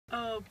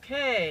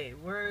Okay,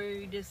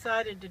 we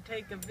decided to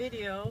take a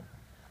video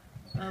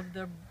of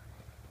the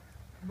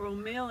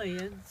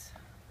bromeliads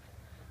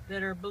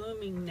that are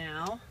blooming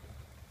now,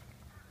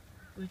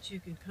 which you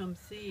can come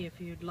see if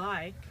you'd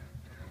like.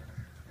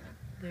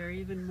 There are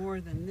even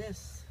more than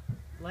this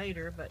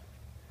later, but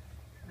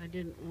I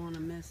didn't want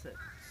to miss it.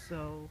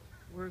 So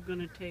we're going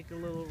to take a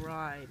little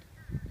ride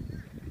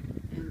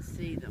and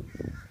see them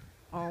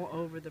all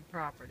over the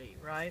property.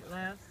 Right,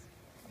 Les?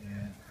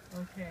 Yeah.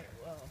 Okay,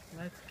 well,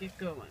 let's get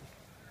going.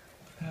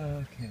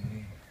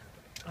 Okay.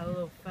 A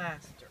little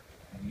faster.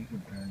 You can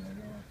turn that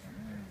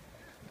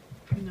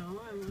off. No,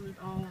 I want it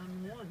all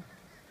on one.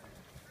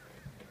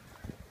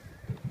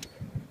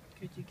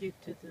 Could you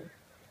get to the...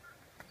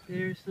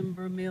 There's some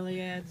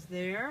bromeliads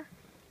there.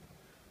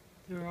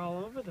 They're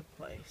all over the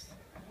place.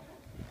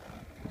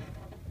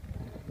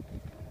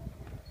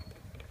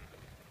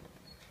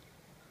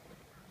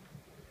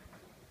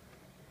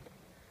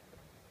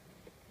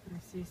 I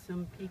see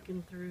some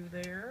peeking through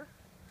there.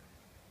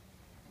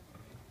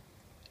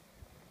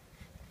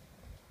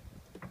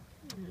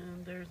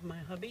 And there's my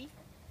hubby.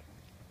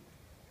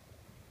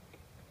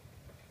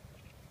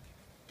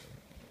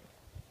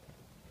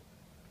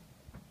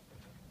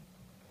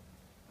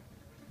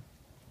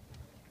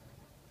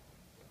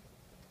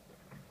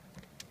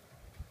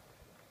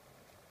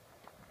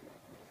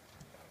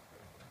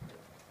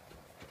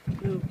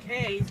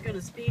 Okay, he's going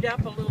to speed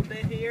up a little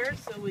bit here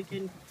so we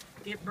can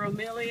get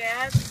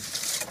bromeliads.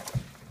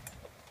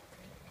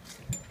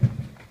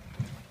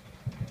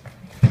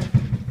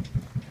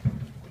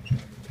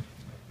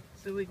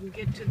 So we can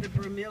get to the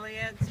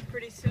bromeliads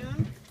pretty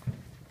soon.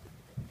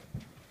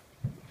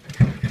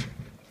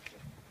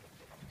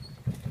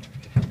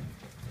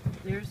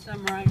 There's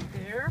some right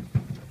there.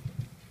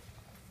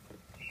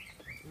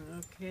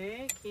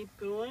 Okay, keep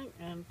going,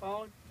 and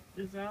Paul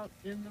is out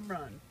in the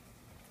run.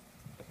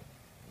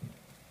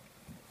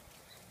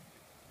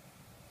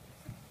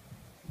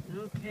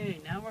 Okay,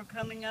 now we're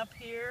coming up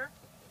here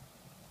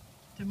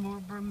to more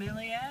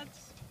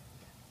bromeliads.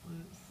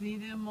 See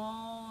them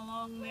all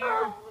along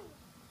there?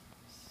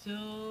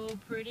 So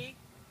pretty.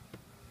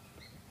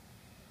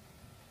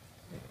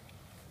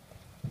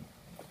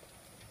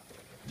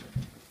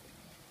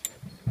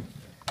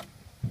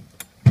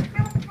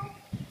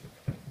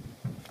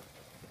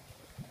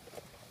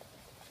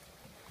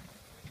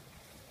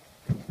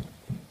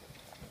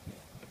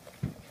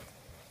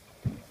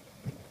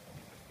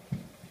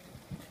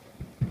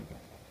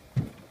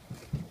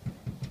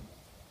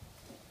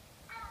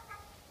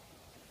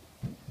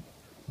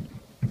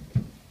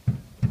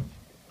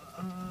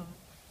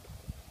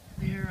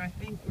 I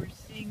think we're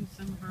seeing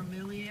some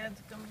bromeliads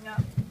coming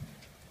up.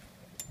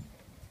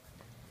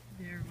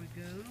 There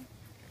we go.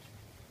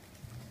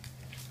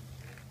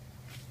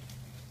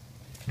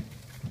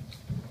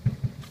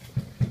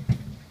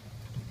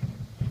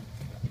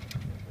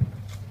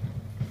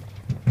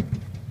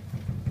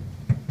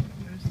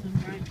 There's some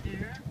right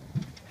there.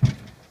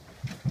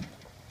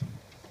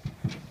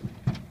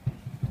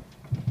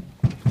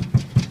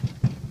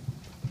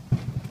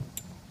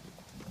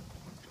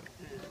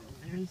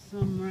 And there's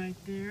some right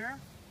there.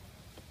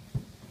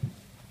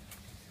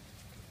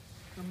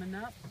 Coming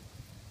up.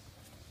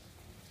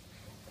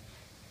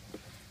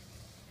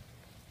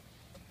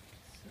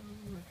 So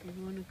if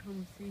you want to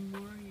come see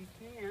more, you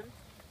can.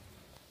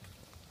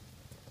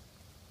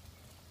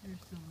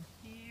 There's some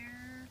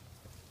here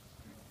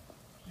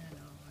and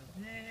over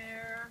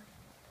there.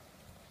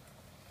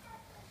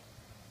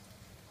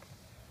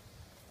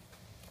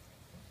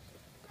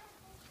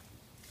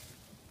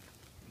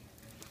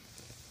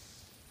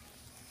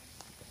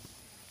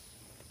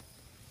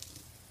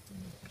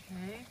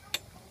 Okay.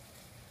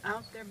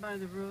 Out there by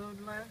the road,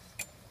 Les.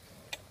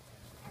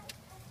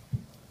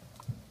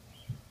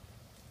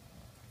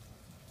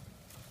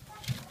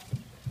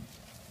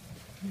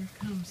 Here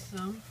comes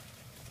some.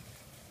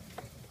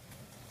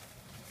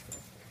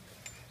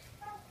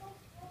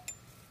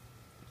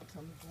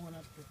 Some going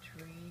up the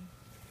tree.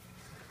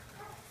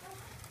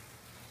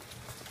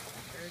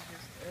 They're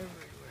just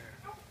everywhere.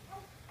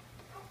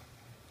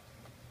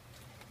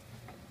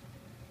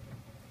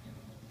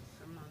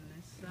 Some on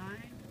this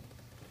side.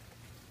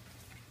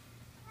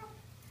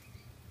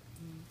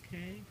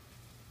 Okay,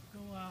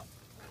 go out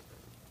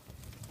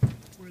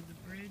where the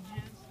bridge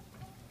is.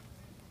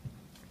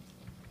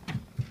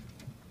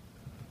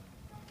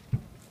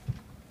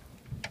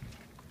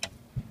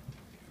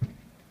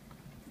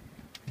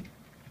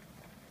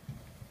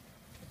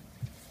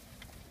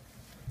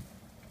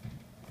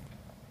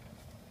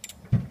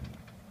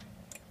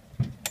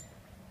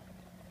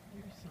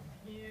 Here's some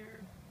here.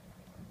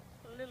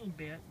 A little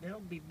bit. They'll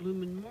be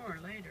blooming more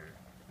later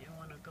if you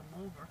want to come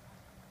over.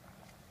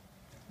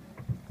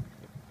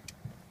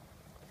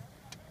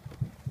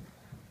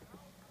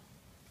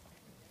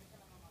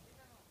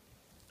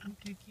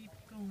 Okay, keep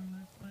going,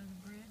 that's by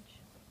the bridge.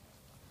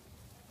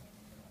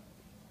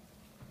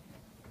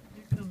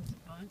 Here comes a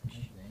bunch.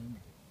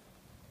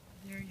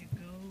 There you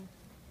go.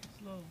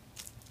 Slow.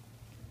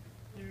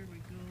 There we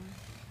go.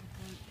 A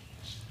bunch.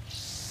 A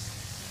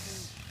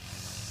bunch.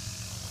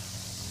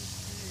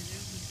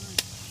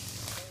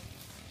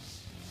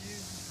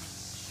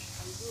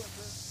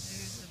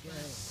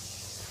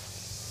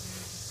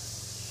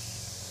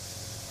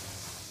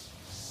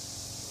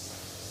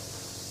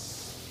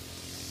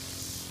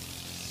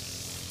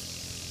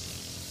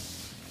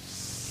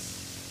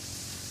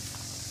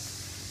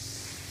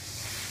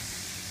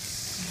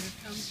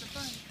 comes the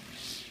fun.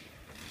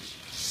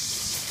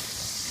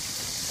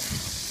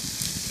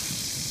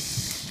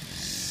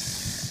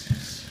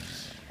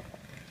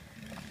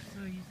 So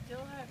you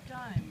still have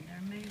time.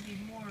 There may be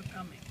more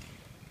coming.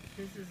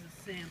 This is a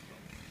sample.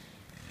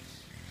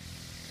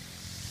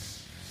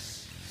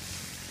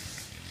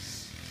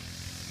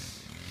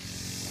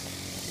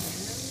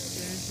 And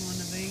there's one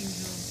of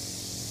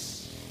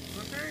Angel's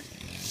workers.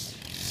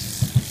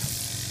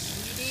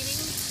 Weed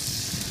eating.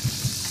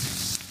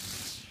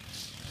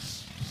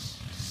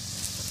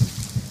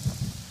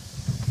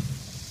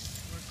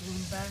 We're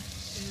going back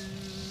to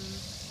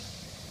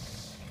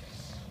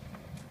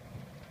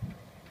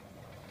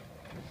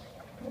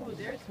oh,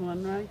 there's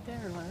one right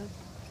there, lad.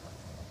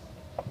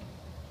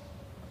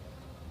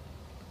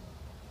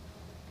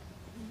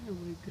 There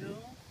we go.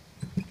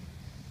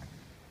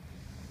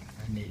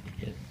 I need to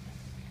get it.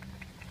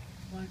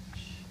 Watch.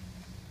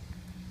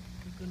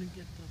 We're gonna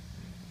get the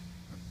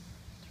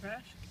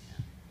trash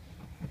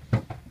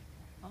can.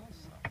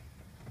 Also.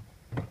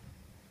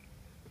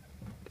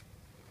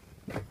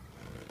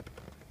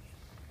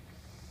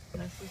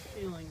 This is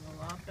feeling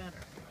a lot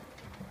better.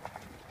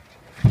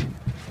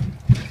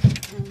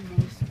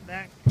 Almost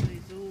back to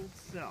his old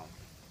self.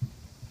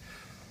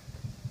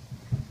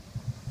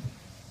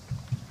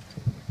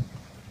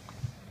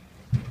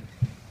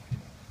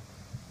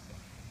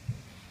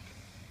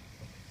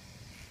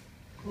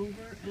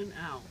 Over and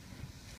out.